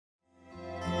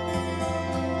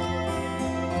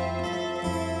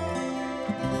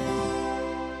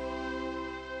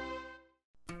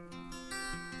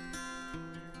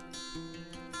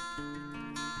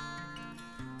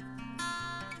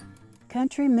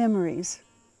Country memories.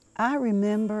 I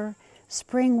remember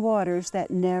spring waters that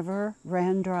never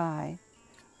ran dry,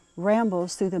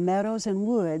 rambles through the meadows and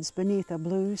woods beneath a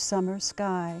blue summer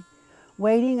sky,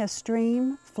 wading a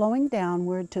stream flowing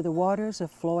downward to the waters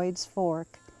of Floyd's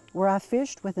Fork, where I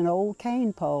fished with an old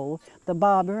cane pole, the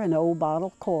bobber, and old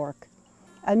bottle cork.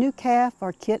 A new calf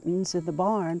or kittens in the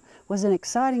barn was an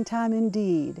exciting time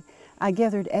indeed. I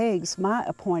gathered eggs, my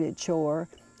appointed chore,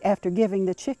 after giving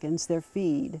the chickens their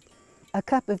feed. A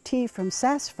cup of tea from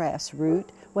sassafras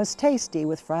root was tasty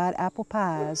with fried apple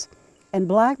pies, and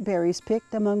blackberries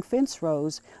picked among fence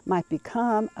rows might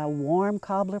become a warm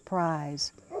cobbler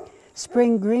prize.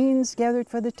 Spring greens gathered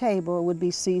for the table would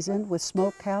be seasoned with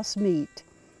smokehouse meat.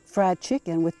 Fried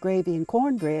chicken with gravy and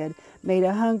cornbread made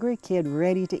a hungry kid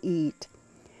ready to eat.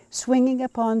 Swinging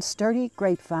upon sturdy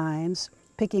grapevines,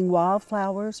 picking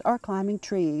wildflowers or climbing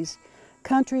trees,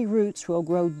 country roots will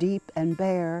grow deep and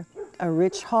bear a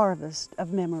rich harvest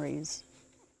of memories.